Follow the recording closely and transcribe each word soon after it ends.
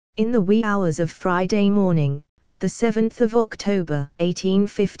In the wee hours of Friday morning, the 7th of October,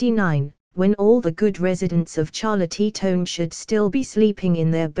 1859, when all the good residents of Charlottetown should still be sleeping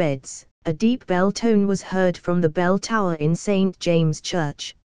in their beds, a deep bell tone was heard from the bell tower in St. James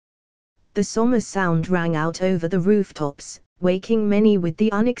Church. The sombre sound rang out over the rooftops, waking many with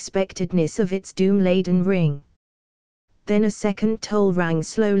the unexpectedness of its doom-laden ring. Then a second toll rang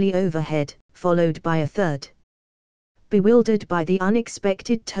slowly overhead, followed by a third. Bewildered by the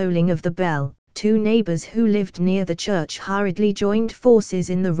unexpected tolling of the bell, two neighbors who lived near the church hurriedly joined forces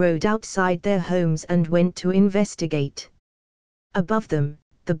in the road outside their homes and went to investigate. Above them,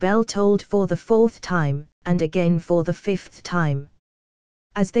 the bell tolled for the fourth time, and again for the fifth time.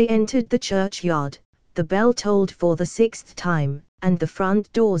 As they entered the churchyard, the bell tolled for the sixth time, and the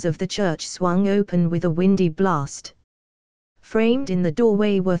front doors of the church swung open with a windy blast. Framed in the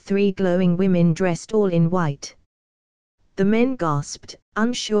doorway were three glowing women dressed all in white. The men gasped,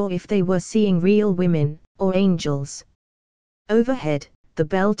 unsure if they were seeing real women, or angels. Overhead, the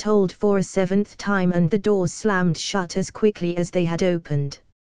bell tolled for a seventh time and the doors slammed shut as quickly as they had opened.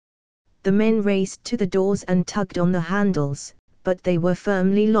 The men raced to the doors and tugged on the handles, but they were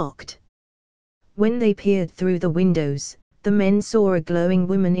firmly locked. When they peered through the windows, the men saw a glowing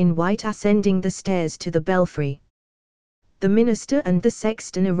woman in white ascending the stairs to the belfry. The minister and the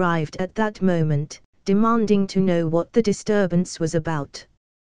sexton arrived at that moment, demanding to know what the disturbance was about.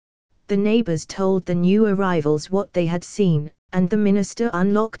 The neighbors told the new arrivals what they had seen, and the minister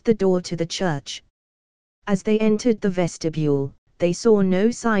unlocked the door to the church. As they entered the vestibule, they saw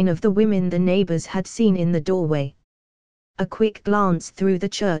no sign of the women the neighbors had seen in the doorway. A quick glance through the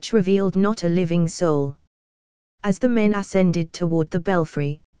church revealed not a living soul. As the men ascended toward the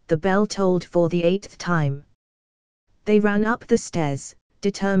belfry, the bell tolled for the eighth time. They ran up the stairs,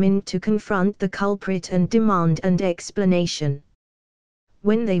 determined to confront the culprit and demand an explanation.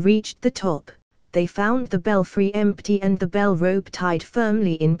 When they reached the top, they found the belfry empty and the bell rope tied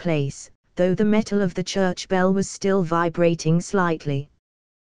firmly in place, though the metal of the church bell was still vibrating slightly.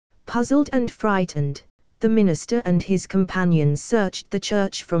 Puzzled and frightened, the minister and his companions searched the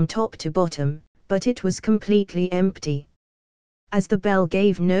church from top to bottom, but it was completely empty. As the bell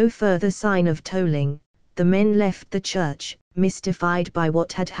gave no further sign of tolling, the men left the church, mystified by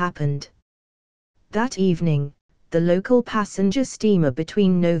what had happened. That evening, the local passenger steamer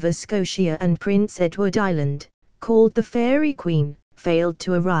between Nova Scotia and Prince Edward Island, called the Fairy Queen, failed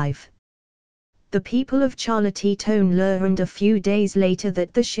to arrive. The people of Charlottetown learned a few days later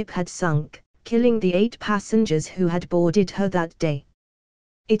that the ship had sunk, killing the 8 passengers who had boarded her that day.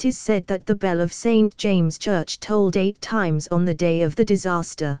 It is said that the bell of St. James Church tolled 8 times on the day of the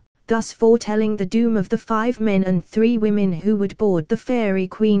disaster, thus foretelling the doom of the 5 men and 3 women who would board the Fairy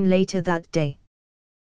Queen later that day.